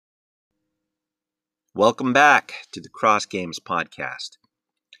Welcome back to the Cross Games podcast.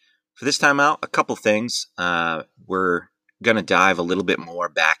 For this time out, a couple things. We're going to dive a little bit more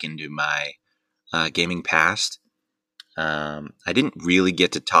back into my gaming past. I didn't really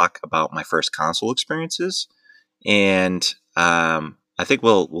get to talk about my first console experiences, and I think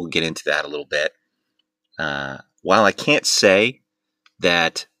we'll get into that a little bit. While I can't say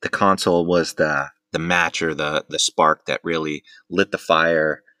that the console was the match or the spark that really lit the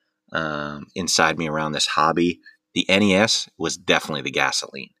fire inside me around this hobby, the NES was definitely the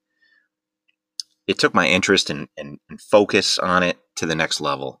gasoline. It took my interest and focus on it to the next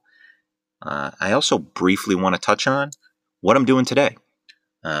level. I also briefly want to touch on what I'm doing today.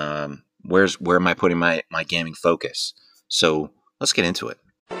 Where am I putting my gaming focus? So let's get into it.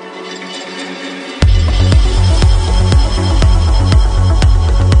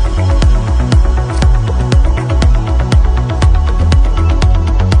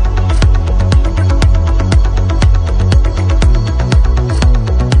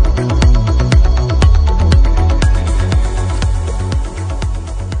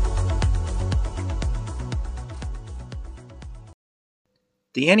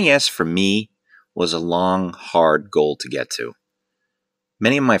 The NES for me was a long, hard goal to get to.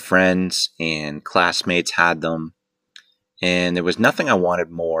 Many of my friends and classmates had them, and there was nothing I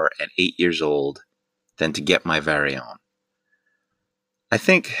wanted more at 8 years old than to get my very own. I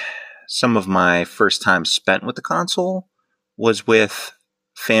think some of my first time spent with the console was with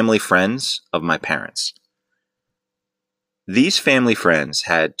family friends of my parents. These family friends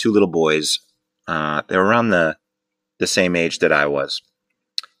had two little boys. They were around the same age that I was.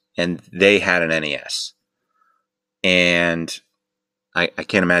 And they had an NES. And I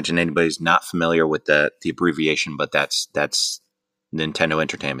can't imagine anybody's not familiar with the abbreviation, but that's Nintendo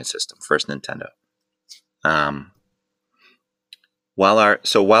Entertainment System, first Nintendo. While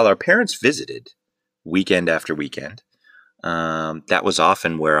our parents visited weekend after weekend, that was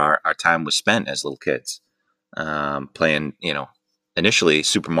often where our time was spent as little kids, playing, initially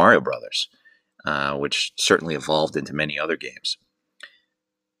Super Mario Brothers, which certainly evolved into many other games.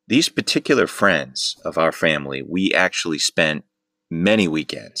 These particular friends of our family, we actually spent many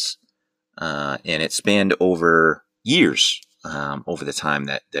weekends, and it spanned over years, over the time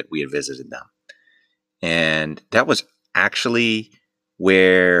that we had visited them. And that was actually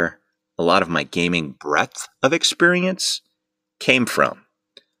where a lot of my gaming breadth of experience came from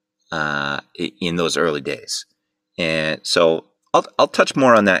in those early days. And so I'll touch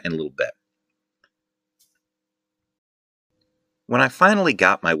more on that in a little bit. When I finally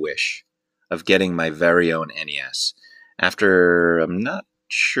got my wish of getting my very own NES, after I'm not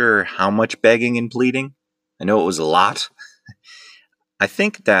sure how much begging and pleading, I know it was a lot, I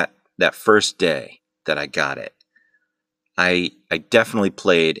think that first day that I got it, I definitely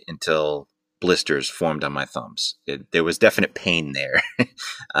played until blisters formed on my thumbs. There was definite pain there,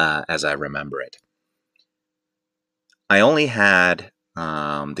 as I remember it. I only had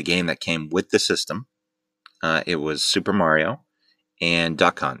the game that came with the system. It was Super Mario and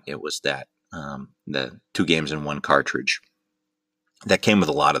Duck Hunt. It was that, the two games in one cartridge that came with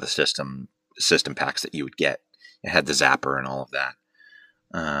a lot of the system packs that you would get. It had the zapper and all of that.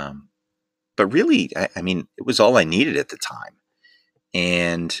 But really, I mean, it was all I needed at the time.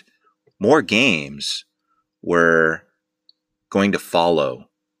 And more games were going to follow,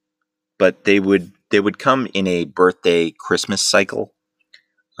 but they would come in a birthday Christmas cycle,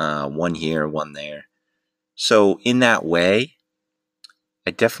 one here, one there. So in that way, I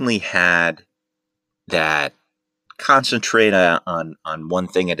definitely had that concentrate on one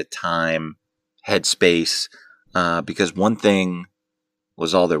thing at a time headspace, because one thing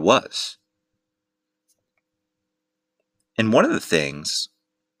was all there was. And one of the things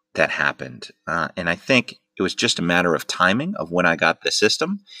that happened, and I think it was just a matter of timing of when I got the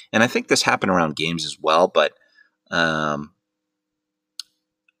system, and I think this happened around games as well, but I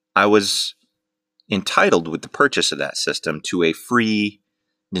was entitled with the purchase of that system to a free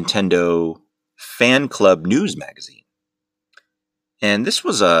Nintendo fan club news magazine. And this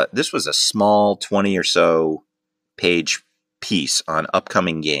was a small 20 or so page piece on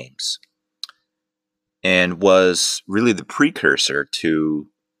upcoming games, and was really the precursor to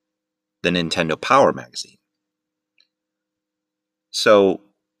the Nintendo Power magazine. So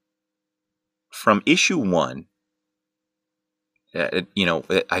from issue 1,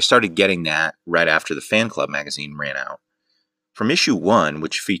 I started getting that right after the fan club magazine ran out. From issue 1,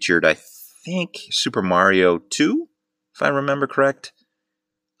 which featured, I think, Super Mario 2, if I remember correct,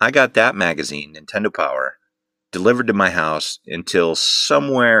 I got that magazine, Nintendo Power, delivered to my house until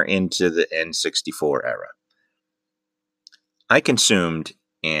somewhere into the N64 era. I consumed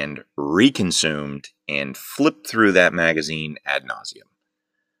and reconsumed and flipped through that magazine ad nauseum.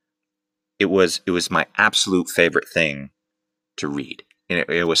 It was my absolute favorite thing to read. And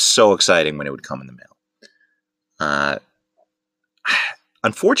it was so exciting when it would come in the mail.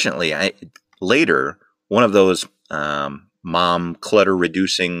 Unfortunately, later, one of those mom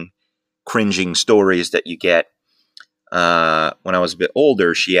clutter-reducing, cringing stories that you get when I was a bit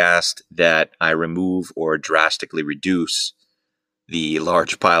older, she asked that I remove or drastically reduce the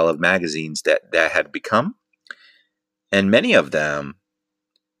large pile of magazines that had become. And many of them,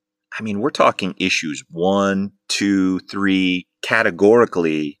 I mean, we're talking issues 1, 2, 3,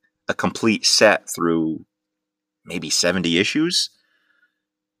 categorically a complete set through maybe 70 issues.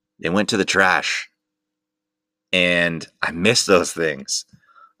 They went to the trash. And I miss those things.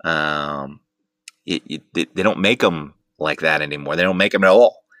 They don't make them like that anymore. They don't make them at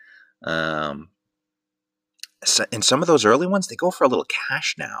all. And some of those early ones, they go for a little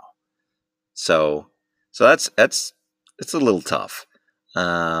cash now. So that's a little tough.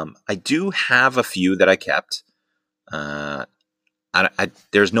 I do have a few that I kept.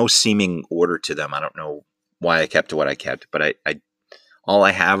 There's no seeming order to them. I don't know why I kept what I kept, but all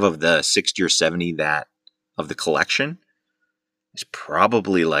I have of the 60 or 70 of the collection is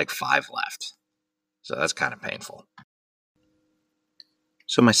probably like 5 left. So that's kind of painful.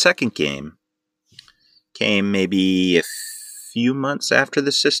 So my second game came maybe a few months after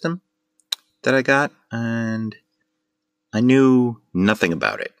the system that I got, and I knew nothing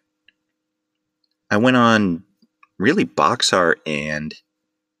about it. I went on really box art and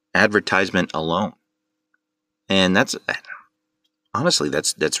advertisement alone. And that's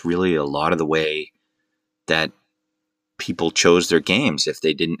really a lot of the way that people chose their games if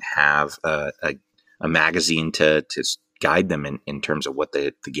they didn't have a magazine to guide them in terms of what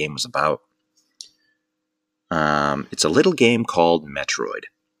the game was about. It's a little game called Metroid.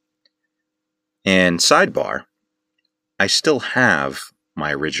 And sidebar, I still have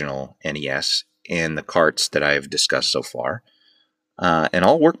my original NES and the carts that I've discussed so far, and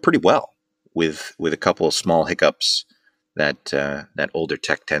all work pretty well with a couple of small hiccups that older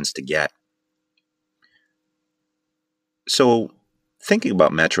tech tends to get. So, thinking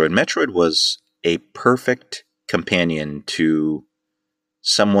about Metroid was a perfect companion to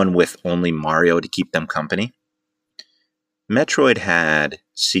someone with only Mario to keep them company. Metroid had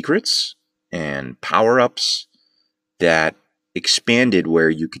secrets and power-ups that expanded where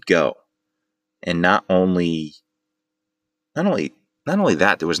you could go. And not only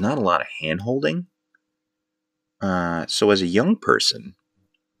that, there was not a lot of hand-holding. So as a young person,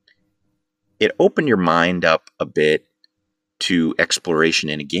 it opened your mind up a bit to exploration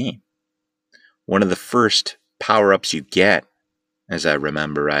in a game. One of the first power-ups you get, as I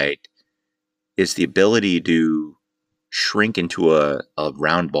remember right, is the ability to shrink into a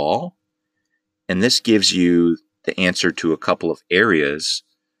round ball. And this gives you the answer to a couple of areas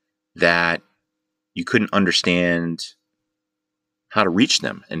that you couldn't understand how to reach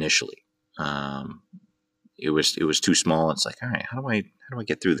them initially. It was too small. It's like, all right, how do I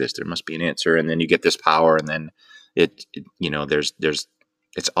get through this? There must be an answer. And then you get this power, and then it's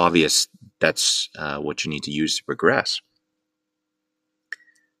obvious that's what you need to use to progress.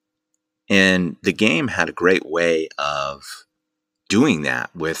 And the game had a great way of doing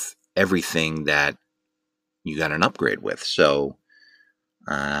that with everything that you got an upgrade with. So,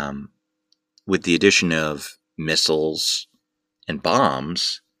 with the addition of missiles and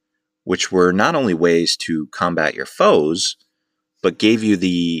bombs, which were not only ways to combat your foes, but gave you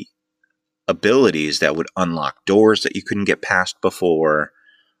the abilities that would unlock doors that you couldn't get past before,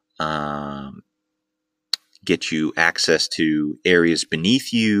 get you access to areas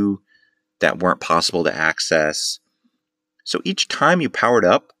beneath you that weren't possible to access. So each time you powered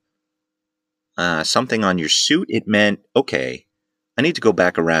up something on your suit, it meant, okay, I need to go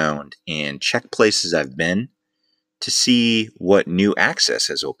back around and check places I've been to see what new access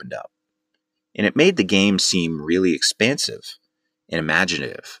has opened up. And it made the game seem really expansive and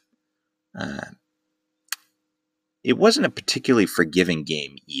imaginative. It wasn't a particularly forgiving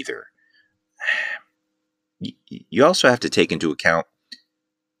game either. You also have to take into account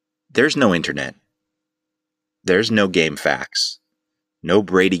there's no internet. There's no game facts. No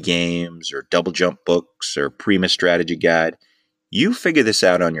Brady games or double jump books or Prima strategy guide. You figure this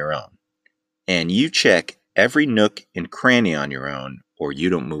out on your own. And you check every nook and cranny on your own, or you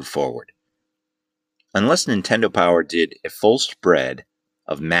don't move forward. Unless Nintendo Power did a full spread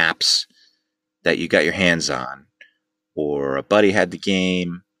of maps that you got your hands on, or a buddy had the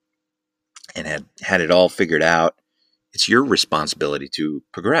game and had it all figured out, it's your responsibility to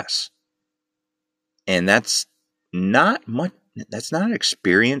progress. And that's not an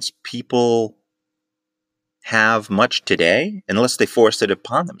experience people have much today unless they forced it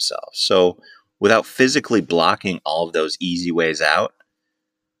upon themselves. So without physically blocking all of those easy ways out,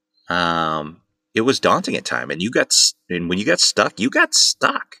 it was daunting at time. And when you got stuck, you got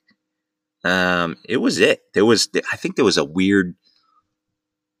stuck. It was it. I think there was a weird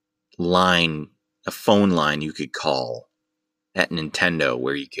line, a phone line you could call at Nintendo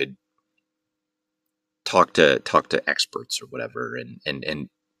where you could talk to experts or whatever, and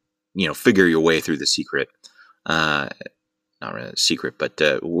figure your way through the secret. Not really a secret, but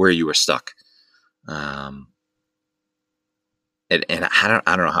where you were stuck. And I don't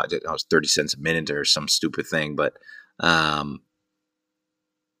know how it was 30 cents a minute or some stupid thing, but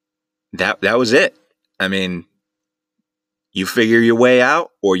that was it. I mean, you figure your way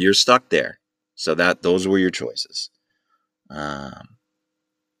out or you're stuck there. So those were your choices. And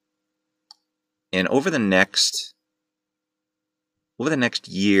over the next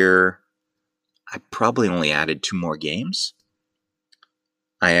year, I probably only added 2 more games.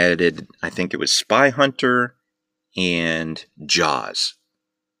 I added, I think it was Spy Hunter and Jaws,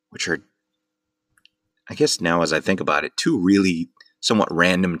 which are, I guess now as I think about it, 2 really somewhat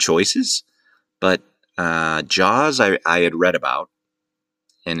random choices. But Jaws I had read about,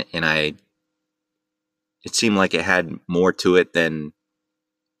 and it seemed like it had more to it than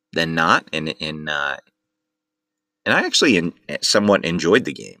not, and I actually somewhat enjoyed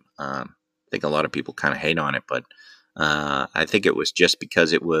the game. I think a lot of people kind of hate on it, but I think it was just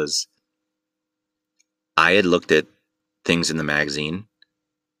because I had looked at things in the magazine.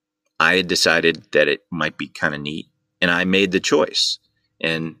 I had decided that it might be kind of neat, and I made the choice.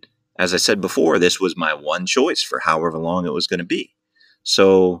 And as I said before, this was my one choice for however long it was going to be.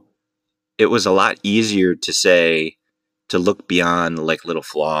 So it was a lot easier to look beyond like little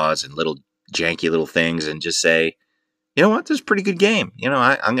flaws and little janky little things and just say, you know what, this is a pretty good game.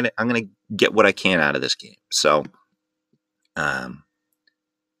 I'm gonna get what I can out of this game. So, I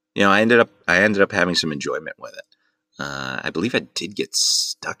ended up having some enjoyment with it. I believe I did get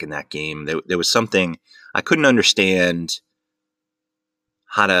stuck in that game. There was something I couldn't understand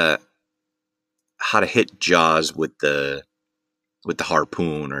how to hit Jaws with the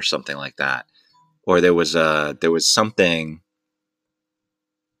harpoon or something like that. Or there was something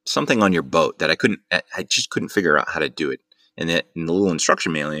on your boat that I just couldn't figure out how to do it. And the little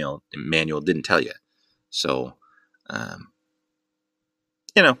instruction manual didn't tell you. So,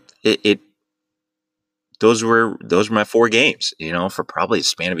 those were my 4 games, for probably a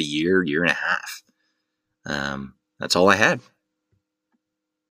span of a year and a half. That's all I had.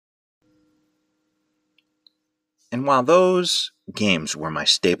 And while those games were my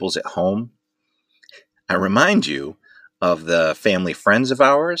staples at home, I remind you of the family friends of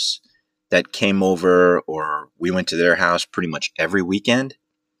ours that came over, or we went to their house pretty much every weekend.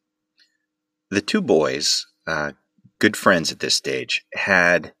 The 2 boys, good friends at this stage,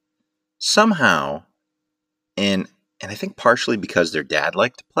 had somehow, and I think partially because their dad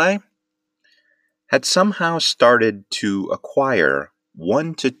liked to play, had somehow started to acquire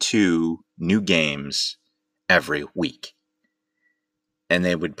 1 to 2 new games every week. And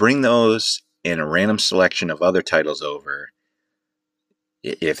they would bring those in a random selection of other titles over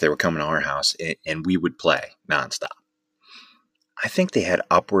if they were coming to our house, and we would play nonstop. I think they had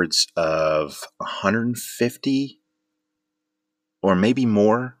upwards of 150 or maybe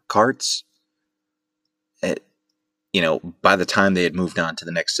more carts, by the time they had moved on to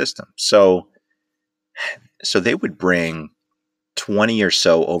the next system. So they would bring 20 or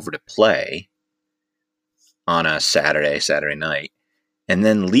so over to play on a Saturday night, and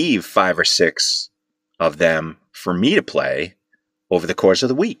then leave 5 or 6 of them for me to play over the course of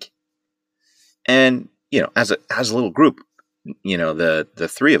the week. And, as a little group, the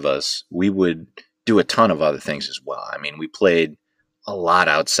 3 of us, we would do a ton of other things as well. I mean, we played a lot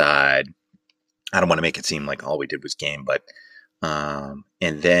outside. I don't want to make it seem like all we did was game, but,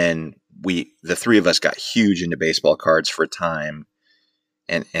 and then the 3 of us got huge into baseball cards for a time.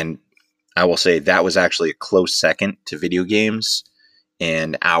 And I will say that was actually a close second to video games,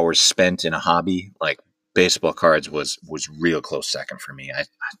 and hours spent in a hobby like baseball cards was real close second for me. I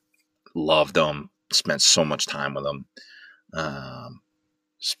loved them, spent so much time with them,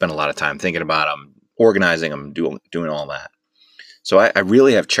 spent a lot of time thinking about them, organizing them, doing all that. So I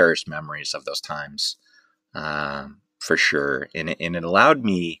really have cherished memories of those times, for sure. And it allowed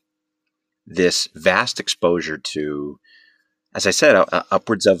me this vast exposure to, as I said,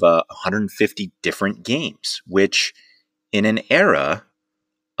 upwards of 150 different games, which in an era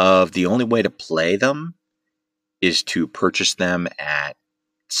of the only way to play them is to purchase them at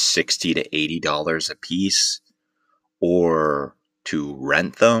 $60 to $80 a piece, or to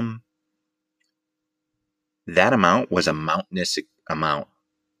rent them. that amount was a mountainous amount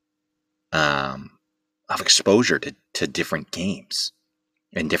of exposure to different games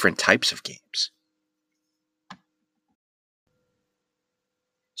and different types of games.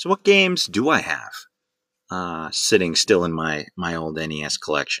 So what games do I have sitting still in my old NES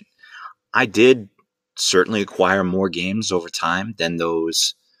collection? I did certainly acquire more games over time than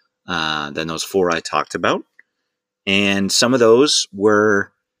those four I talked about, and some of those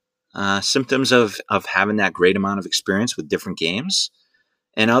were symptoms of having that great amount of experience with different games,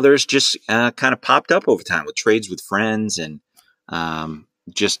 and others just kind of popped up over time with trades with friends and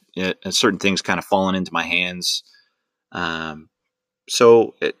just certain things kind of falling into my hands.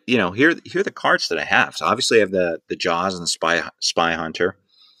 So here are the cards that I have. So obviously I have the Jaws and the Spy Hunter.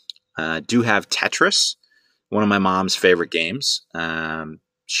 Do have Tetris, one of my mom's favorite games.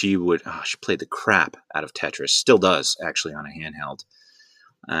 She played the crap out of Tetris. Still does, actually, on a handheld.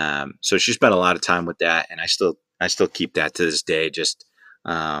 So she spent a lot of time with that, and I still keep that to this day. Just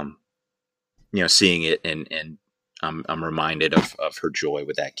seeing it, and I'm reminded of her joy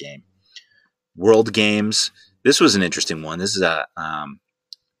with that game. World Games. This was an interesting one. This is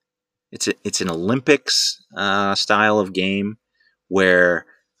it's an Olympics style of game where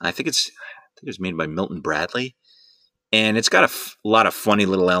I think it was made by Milton Bradley, and it's got a lot of funny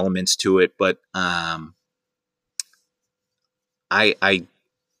little elements to it. But I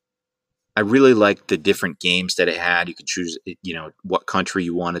really liked the different games that it had. You could choose, what country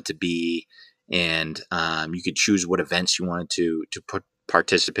you wanted to be, and you could choose what events you wanted to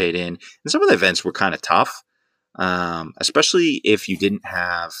participate in. And some of the events were kind of tough, especially if you didn't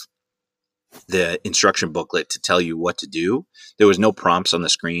have the instruction booklet to tell you what to do. There was no prompts on the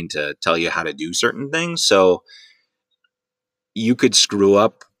screen to tell you how to do certain things, so you could screw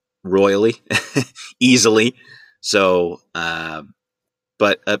up royally easily. So,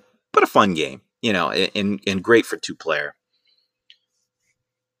 but a fun game, and great for 2-player.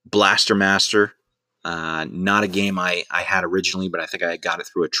 Blaster Master, not a game I had originally, but I think I got it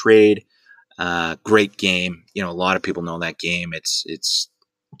through a trade. Great game. A lot of people know that game. It's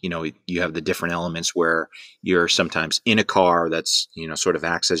you have the different elements where you're sometimes in a car that's, sort of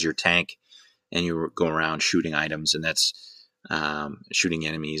acts as your tank, and you go around shooting items, and that's shooting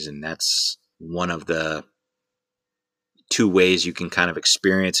enemies. And that's one of the 2 ways you can kind of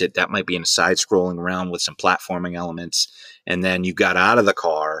experience it. That might be in a side scrolling around with some platforming elements. And then you got out of the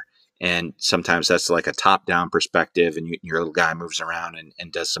car, and sometimes that's like a top down perspective, and your little guy moves around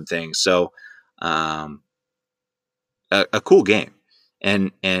and does some things. So, a cool game.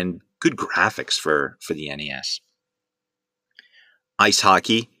 And good graphics for the NES. Ice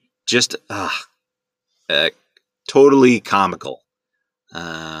hockey, just totally comical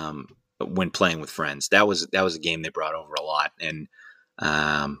when playing with friends. That was a game they brought over a lot, and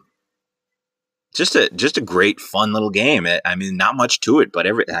just a great fun little game. I mean, not much to it, but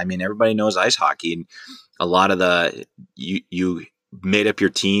everybody knows ice hockey, and a lot of you made up your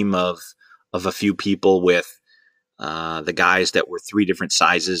team of a few people with. The guys that were 3 different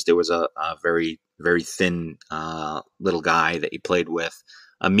sizes. There was a very, very thin little guy that you played with,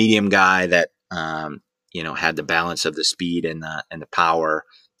 a medium guy that had the balance of the speed and the power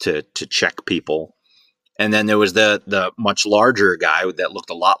to check people, and then there was the much larger guy that looked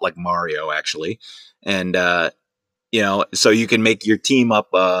a lot like Mario, actually, and so you can make your team up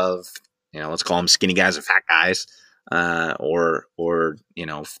of let's call them skinny guys and fat guys. Or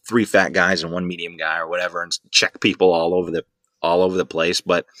 3 fat guys and 1 medium guy or whatever, and check people all over the place.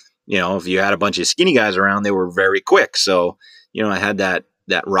 But if you had a bunch of skinny guys around, they were very quick. So I had that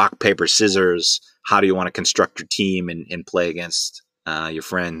rock paper scissors. How do you want to construct your team and play against your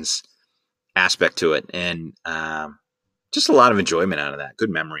friends aspect to it, and just a lot of enjoyment out of that.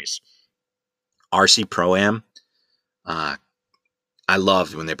 Good memories. RC Pro-Am. I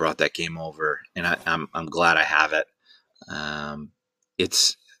loved when they brought that game over, and I'm glad I have it.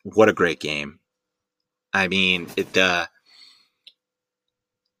 It's what a great game. I mean, the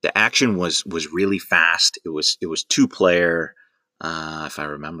action was really fast. It was 2-player, if I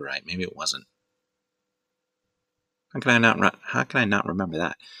remember right. Maybe it wasn't. How can I not remember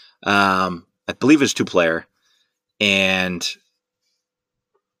that? I believe it was 2-player, and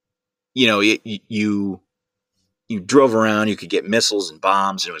you drove around. You could get missiles and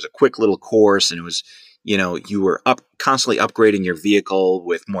bombs, and it was a quick little course, and it was. You were constantly upgrading your vehicle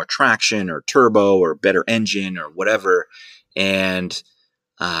with more traction or turbo or better engine or whatever. And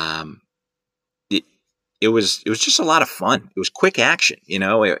it was just a lot of fun. It was quick action.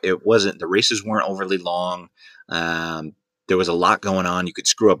 It wasn't, the races weren't overly long. There was a lot going on. You could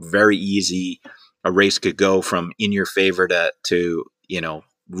screw up very easy. A race could go from in your favor to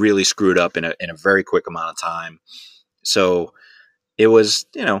really screwed up in a very quick amount of time. So it was,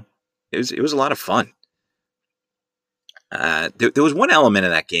 it was a lot of fun. There was one element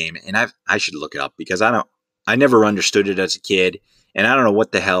of that game, and I should look it up because I never understood it as a kid, and I don't know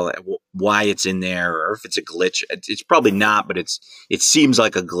what the hell, why it's in there, or if it's a glitch. It's probably not, but it seems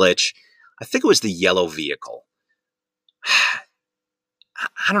like a glitch. I think it was the yellow vehicle.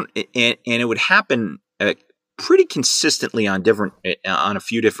 I don't, and it would happen pretty consistently on a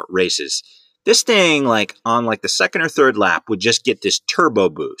few different races. This thing, like on like the second or third lap, would just get this turbo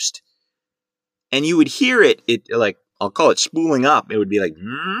boost, and you would hear it like, I'll call it spooling up. It would be like,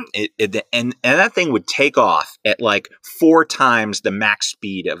 and that thing would take off at like 4 times the max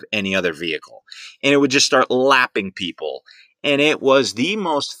speed of any other vehicle, and it would just start lapping people. And it was the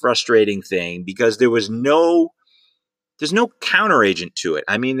most frustrating thing because there's no counter agent to it.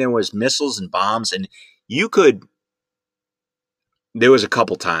 I mean, there was missiles and bombs, and there was a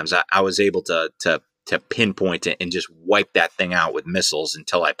couple times I was able to pinpoint it and just wipe that thing out with missiles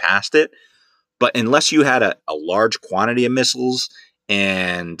until I passed it. But unless you had a large quantity of missiles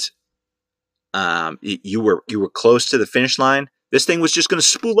and you were close to the finish line, this thing was just going to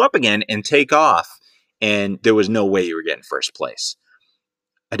spool up again and take off, and there was no way you were getting first place.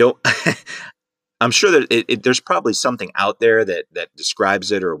 I'm sure that there's probably something out there that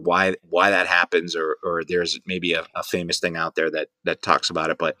describes it, or why that happens, or there's maybe a famous thing out there that talks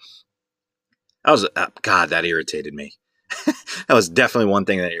about it. But God, that irritated me. That was definitely one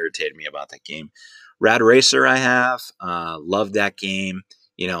thing that irritated me about that game. Rad Racer, I have loved that game.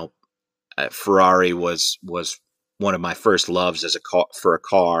 Ferrari was one of my first loves for a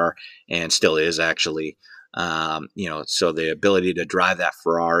car, and still is actually. So the ability to drive that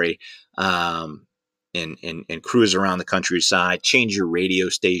Ferrari and cruise around the countryside, change your radio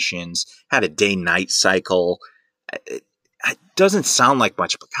stations, had a day-night cycle. It doesn't sound like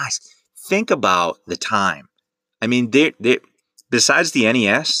much, but guys, think about the time. I mean, besides the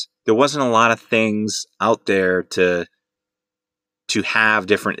NES, there wasn't a lot of things out there to have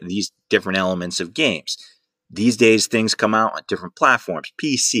these different elements of games. These days, things come out on different platforms.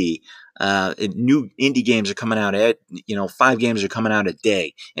 PC, new indie games are coming out 5 games are coming out a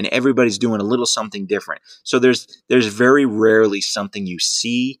day, and everybody's doing a little something different. So there's very rarely something you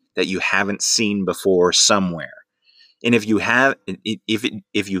see that you haven't seen before somewhere. And if you haven't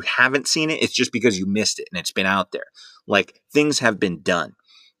seen it, it's just because you missed it and it's been out there. Like, things have been done.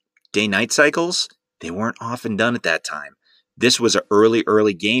 Day-night cycles, they weren't often done at that time. This was an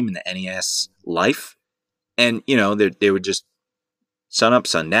early game in the NES life. And, they would just sun up,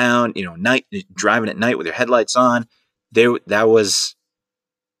 sun down, night, driving at night with their headlights on. That was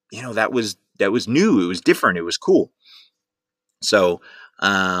new. It was different. It was cool. So,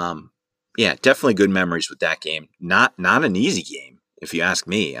 yeah, definitely good memories with that game. Not an easy game, if you ask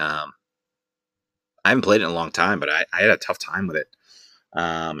me. I haven't played it in a long time, but I had a tough time with it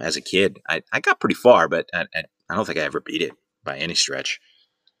as a kid. I got pretty far, but I don't think I ever beat it by any stretch.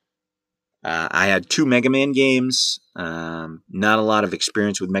 I had 2 Mega Man games. Not a lot of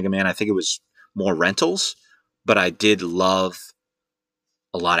experience with Mega Man. I think it was more rentals, but I did love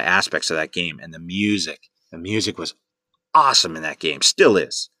a lot of aspects of that game. And the music was awesome in that game. Still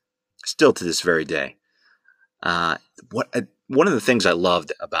is. Still to this very day. One of the things I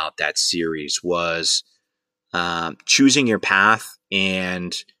loved about that series was choosing your path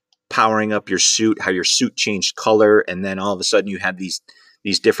and powering up your suit, how your suit changed color, and then all of a sudden you had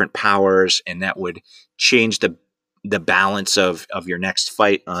these different powers, and that would change the balance of your next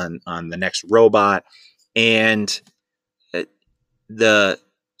fight on the next robot. And the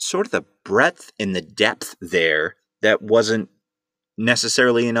sort of the breadth and the depth there that wasn't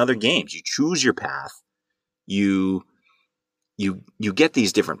necessarily in other games. You choose your path, you get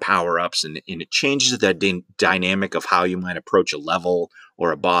these different power-ups, and it changes the dynamic of how you might approach a level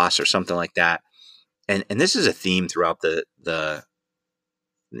or a boss or something like that. And this is a theme throughout the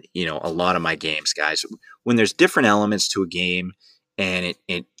a lot of my games, guys. When there's different elements to a game and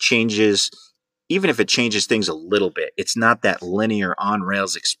it changes, even if it changes things a little bit, it's not that linear on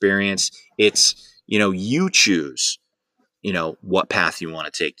rails experience. It's, you choose, what path you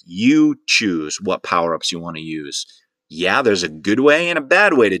want to take. You choose what power-ups you want to use. Yeah, there's a good way and a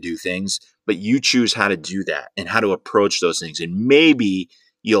bad way to do things, but you choose how to do that and how to approach those things. And maybe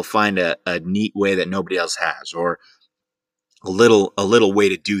you'll find a neat way that nobody else has, or a little way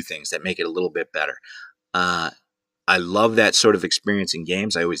to do things that make it a little bit better. I love that sort of experience in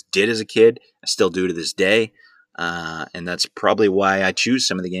games. I always did as a kid. I still do to this day. And that's probably why I choose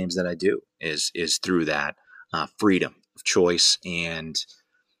some of the games that I do, is through that freedom of choice. And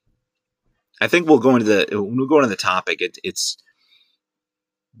I think we'll go into the topic. It's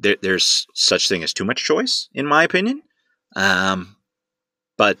there's such thing as too much choice, in my opinion.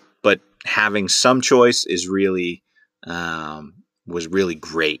 But having some choice is really was really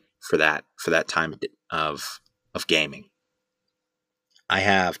great for that time of gaming. I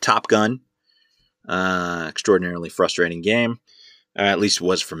have Top Gun, extraordinarily frustrating game, at least it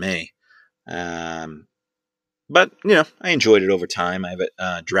was for me. But I enjoyed it over time. I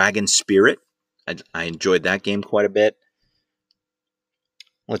have Dragon Spirit. I enjoyed that game quite a bit.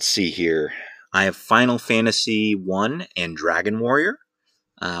 Let's see here. I have Final Fantasy 1 and Dragon Warrior.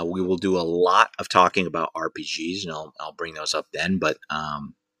 We will do a lot of talking about RPGs, and I'll bring those up then. But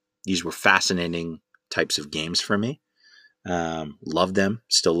these were fascinating types of games for me. Love them.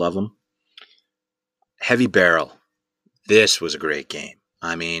 Still love them. Heavy Barrel. This was a great game.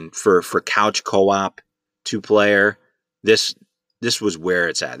 I mean, for couch co-op, 2-player, this was where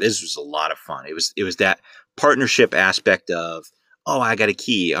it's at. This was a lot of fun. It was that partnership aspect of, oh, I got a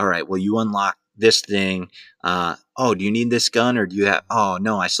key. All right, well, you unlock this thing. Oh, do you need this gun, or do you have? Oh,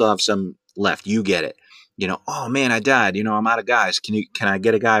 no, I still have some left. You get it. Oh man, I died. I'm out of guys. Can I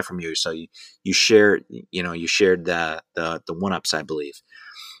get a guy from you? So you shared. You shared the 1-ups, I believe.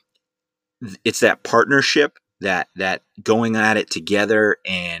 It's that partnership, that going at it together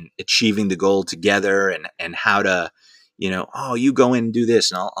and achieving the goal together, and how to, oh, you go in and do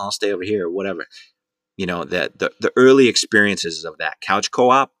this, and I'll stay over here, or whatever. That the early experiences of that couch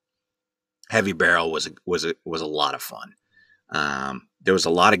co-op, Heavy Barrel was a lot of fun. There was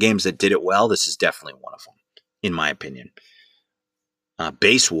a lot of games that did it well. This is definitely one of them, in my opinion.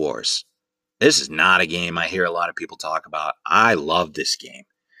 Base Wars. This is not a game I hear a lot of people talk about. I love this game.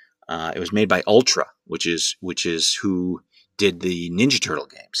 It was made by Ultra, which is who did the Ninja Turtle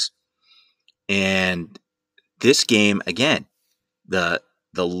games. And this game, again, the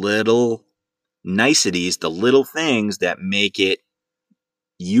little niceties, the little things that make it,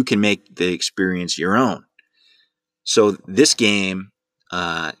 you can make the experience your own. So this game,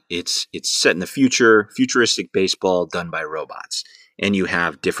 it's set in the future, futuristic baseball done by robots. And you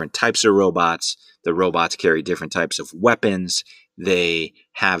have different types of robots. The robots carry different types of weapons. They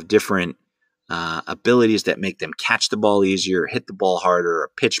have different abilities that make them catch the ball easier, hit the ball harder,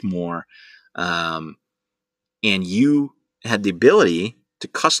 or pitch more. And you had the ability to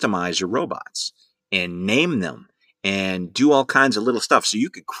customize your robots and name them and do all kinds of little stuff. So you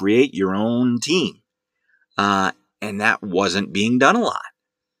could create your own team. And that wasn't being done a lot.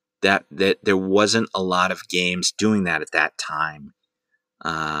 That there wasn't a lot of games doing that at that time.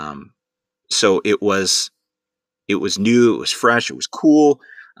 So it was new, it was fresh, it was cool.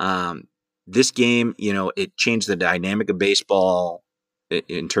 This game, it changed the dynamic of baseball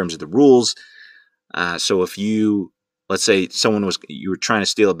in terms of the rules. So if let's say you were trying to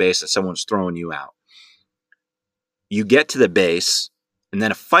steal a base and someone was throwing you out, you get to the base and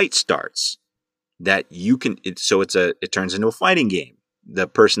then a fight starts that you can, it turns into a fighting game. The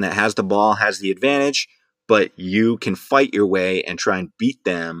person that has the ball has the advantage, but you can fight your way and try and beat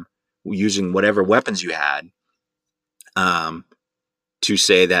them using whatever weapons you had, to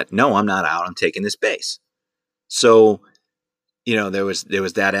say that, no, I'm not out, I'm taking this base. So, there was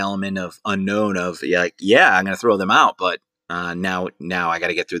that element of unknown of, I'm going to throw them out, but now I got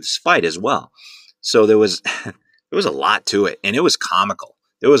to get through this fight as well. So there was a lot to it, and it was comical.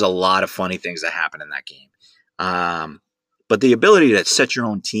 There was a lot of funny things that happened in that game. But the ability to set your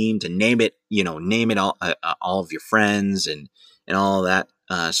own team, to name it all of your friends and all that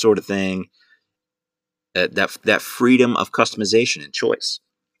sort of thing, that freedom of customization and choice.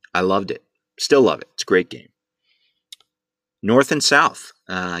 I loved it. Still love it. It's a great game. North and South,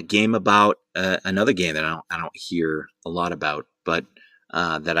 game about another game that I don't hear a lot about, but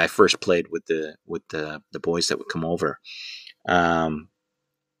that I first played with the boys that would come over.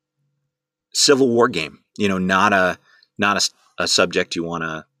 Civil War game, not a subject you want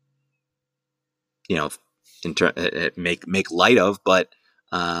to, make light of, but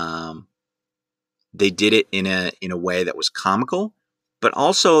they did it in a way that was comical, but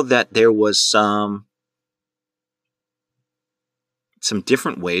also that there was some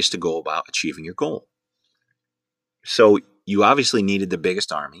different ways to go about achieving your goal. So you obviously needed the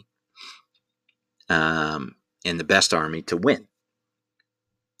biggest army, and the best army to win.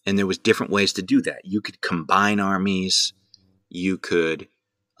 And there was different ways to do that. You could combine armies. You could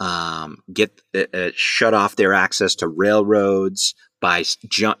shut off their access to railroads by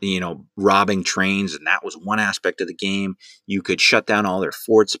robbing trains, and that was one aspect of the game. You could shut down all their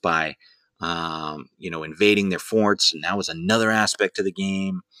forts by invading their forts, and that was another aspect of the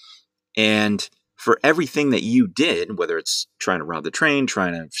game. And for everything that you did, whether it's trying to rob the train,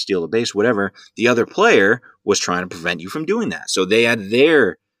 trying to steal the base, whatever, the other player was trying to prevent you from doing that. So they had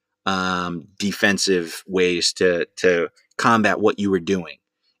their defensive ways to combat what you were doing,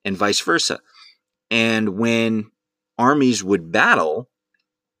 and vice versa. And when armies would battle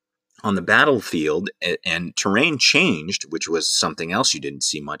on the battlefield and terrain changed, which was something else you didn't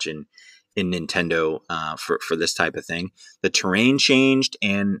see much in Nintendo for this type of thing, the terrain changed,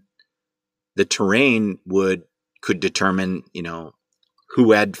 and the terrain could determine,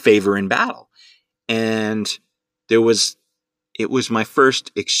 who had favor in battle. And it was my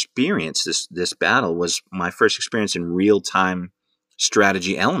first experience. This battle was my first experience in real-time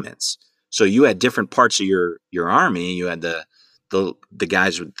strategy elements. So you had different parts of your army. You had the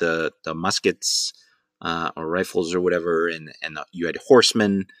guys with the muskets or rifles or whatever, and you had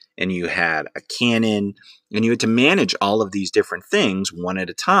horsemen, and you had a cannon, and you had to manage all of these different things one at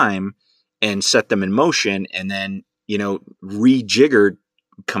a time and set them in motion, and then rejiggered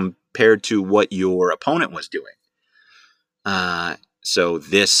compared to what your opponent was doing. So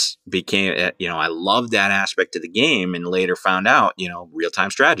this became, I loved that aspect of the game, and later found out,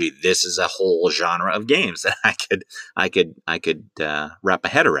 real-time strategy. This is a whole genre of games that I could wrap my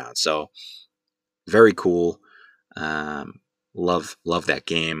head around. So very cool. Love that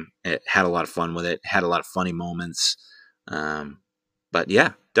game. It had a lot of fun with it. Had a lot of funny moments. But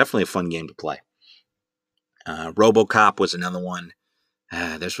yeah, definitely a fun game to play. RoboCop was another one.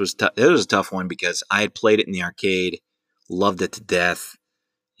 This was it was a tough one because I had played it in the arcade, loved it to death,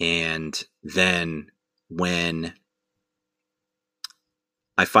 and then when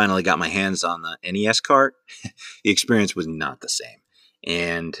I finally got my hands on the NES cart, the experience was not the same.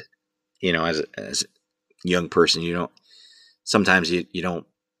 And as a young person, sometimes you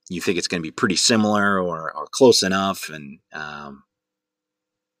think it's going to be pretty similar or close enough, and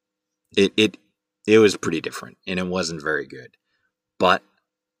it was pretty different, and it wasn't very good. But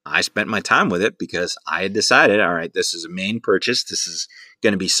I spent my time with it because I had decided, all right, this is a main purchase. This is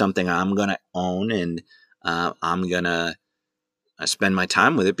going to be something I'm going to own, and I'm going to spend my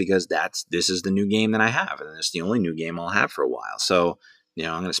time with it because this is the new game that I have, and it's the only new game I'll have for a while. So,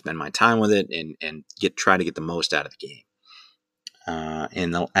 I'm going to spend my time with it and try to get the most out of the game.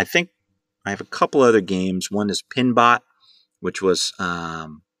 And I think I have a couple other games. One is Pinbot, which was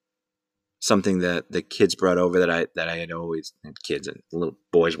something that the kids brought over that I had always, kids and little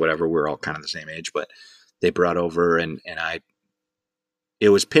boys, whatever, we're all kind of the same age, but they brought over, and it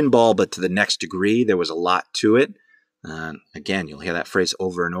was pinball, but to the next degree. There was a lot to it. Again, you'll hear that phrase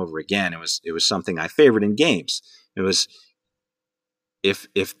over and over again. It was something I favored in games. It was, if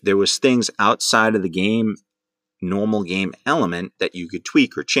there was things outside of the game, normal game element that you could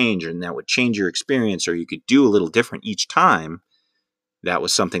tweak or change, and that would change your experience, or you could do a little different each time, that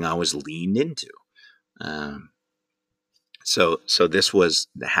was something I was leaned into. So this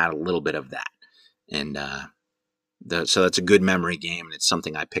had a little bit of that, and so that's a good memory game, and it's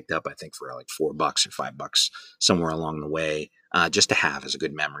something I picked up, I think, for like $4 or $5 somewhere along the way, just to have as a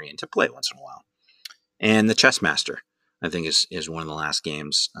good memory and to play once in a while. And the Chess Master, I think, is one of the last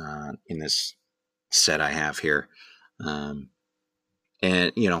games in this set I have here.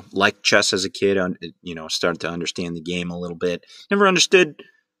 And, like chess as a kid, started to understand the game a little bit. Never understood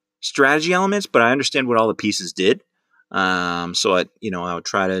strategy elements, but I understand what all the pieces did. So I would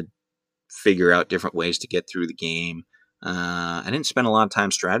try to figure out different ways to get through the game. I didn't spend a lot of time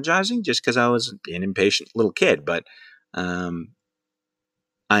strategizing just because I was an impatient little kid, but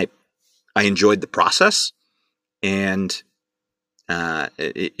I enjoyed the process, and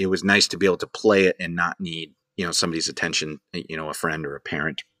it was nice to be able to play it and not need somebody's attention, a friend or a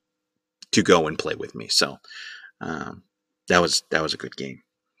parent, to go and play with me. So that was a good game.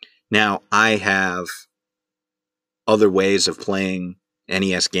 Now I have other ways of playing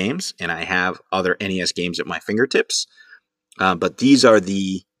NES games, and I have other NES games at my fingertips. But these are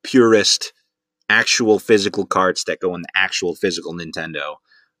the purest actual physical carts that go in the actual physical Nintendo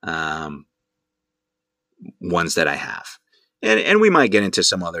ones that I have. And we might get into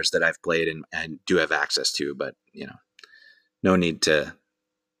some others that I've played and do have access to, but no need to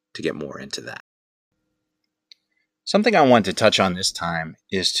get more into that. Something I want to touch on this time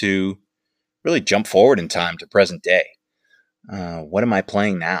is to really jump forward in time to present day. What am I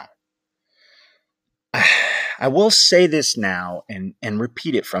playing now? I will say this now and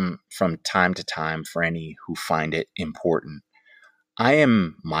repeat it from time to time for any who find it important. I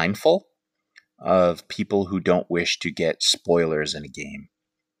am mindful of people who don't wish to get spoilers in a game.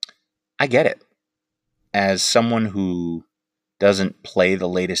 I get it. As someone who doesn't play the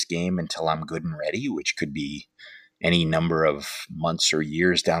latest game until I'm good and ready, which could be any number of months or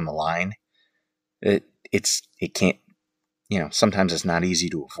years down the line, it can't, sometimes it's not easy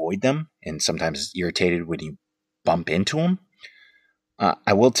to avoid them, and sometimes it's irritated when you bump into them.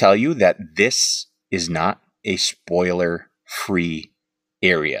 I will tell you that this is not a spoiler-free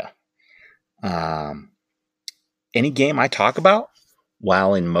area. Any game I talk about,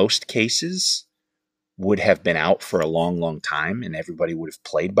 while in most cases would have been out for a long, long time and everybody would have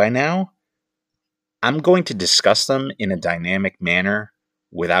played by now, I'm going to discuss them in a dynamic manner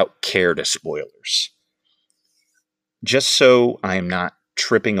without care to spoilers. Just so I'm not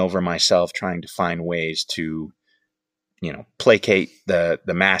tripping over myself trying to find ways to, placate the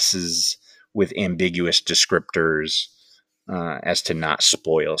masses with ambiguous descriptors as to not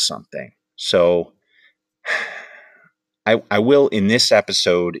spoil something. So I will, in this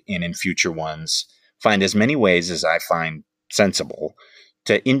episode and in future ones, find as many ways as I find sensible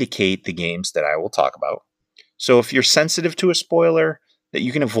to indicate the games that I will talk about. So if you're sensitive to a spoiler, that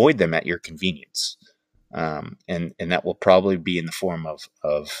you can avoid them at your convenience. And that will probably be in the form of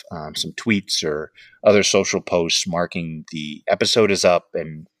some tweets or other social posts marking the episode is up.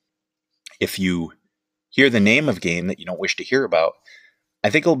 And if you hear the name of game that you don't wish to hear about, I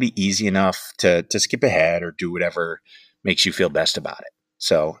think it'll be easy enough to skip ahead or do whatever makes you feel best about it.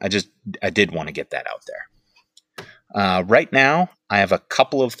 So I did want to get that out there. Right now, I have a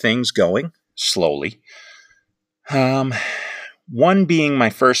couple of things going slowly. One being my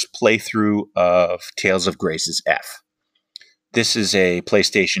first playthrough of Tales of Grace's F. This is a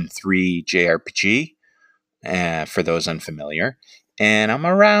PlayStation 3 JRPG, for those unfamiliar, and I'm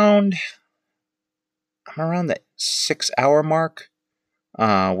around the 6-hour mark,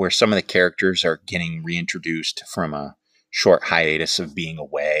 where some of the characters are getting reintroduced from a short hiatus of being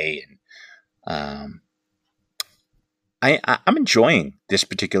away, and I'm enjoying this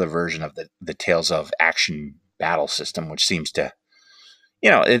particular version of the Tales of action battle system, which seems to,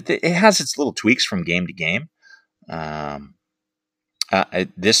 it has its little tweaks from game to game.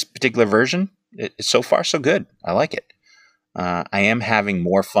 This particular version, so far so good. I like it. I am having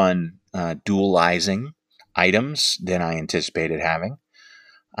more fun dualizing items than I anticipated having.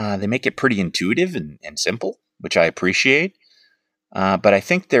 They make it pretty intuitive and simple, which I appreciate. But I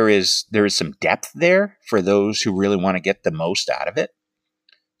think there is some depth there for those who really want to get the most out of it.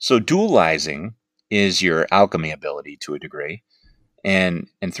 So dualizing is your alchemy ability to a degree. And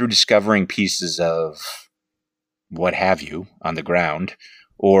through discovering pieces of what have you on the ground,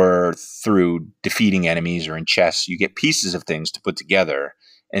 or through defeating enemies or in chess, you get pieces of things to put together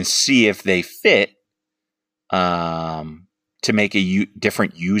and see if they fit to make a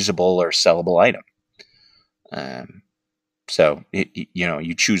different usable or sellable item. So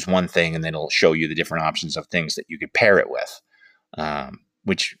you choose one thing and then it'll show you the different options of things that you could pair it with,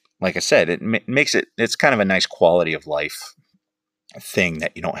 which, like I said, it makes it's kind of a nice quality of life thing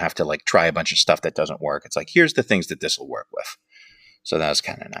that you don't have to try a bunch of stuff that doesn't work. It's like, here's the things that this will work with. So that was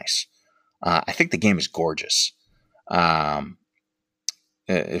kind of nice. I think the game is gorgeous for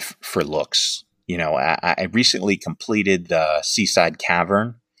looks. I recently completed the Seaside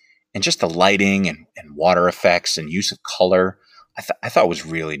Cavern, and just the lighting and water effects and use of color, I thought was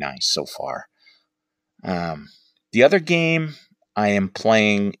really nice so far. The other game I am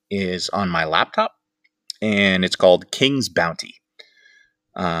playing is on my laptop, and it's called King's Bounty.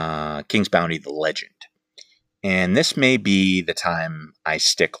 King's Bounty: The Legend. And this may be the time I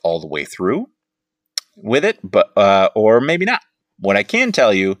stick all the way through with it, but or maybe not. What I can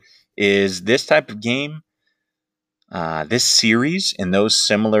tell you is this type of game, this series, and those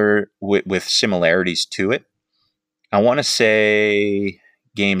similar with similarities to it, I want to say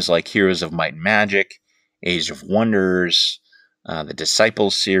games like Heroes of Might and Magic, Age of Wonders, the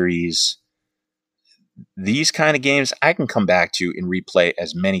Disciples series. These kind of games I can come back to and replay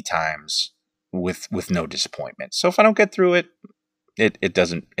as many times with no disappointment. So if I don't get through it, it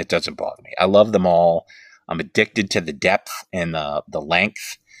doesn't bother me. I love them all. I'm addicted to the depth and the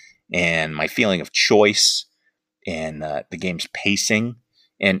length and my feeling of choice and the game's pacing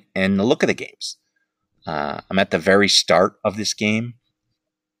and the look of the games. I'm at the very start of this game,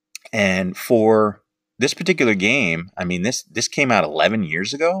 and for this particular game, I mean this came out 11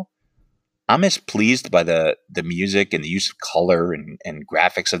 years ago. I'm as pleased by the music and the use of color and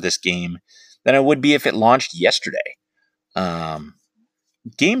graphics of this game than I would be if it launched yesterday.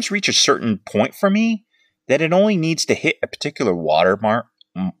 Games reach a certain point for me that it only needs to hit a particular watermark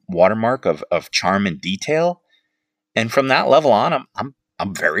of charm and detail, and from that level on,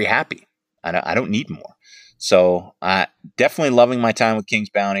 I'm very happy. I don't need more. So definitely loving my time with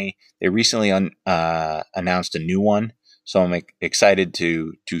King's Bounty. They recently announced a new one, so I'm excited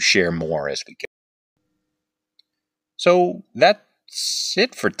to share more as we go. So that's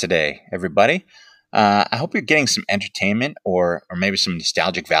it for today, everybody. I hope you're getting some entertainment or maybe some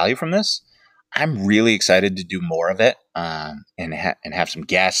nostalgic value from this. I'm really excited to do more of it and have some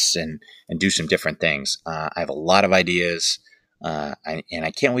guests and do some different things. I have a lot of ideas, and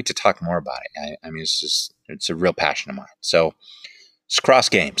I can't wait to talk more about it. I mean, it's a real passion of mine. So it's Cross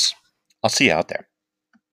Games. I'll see you out there.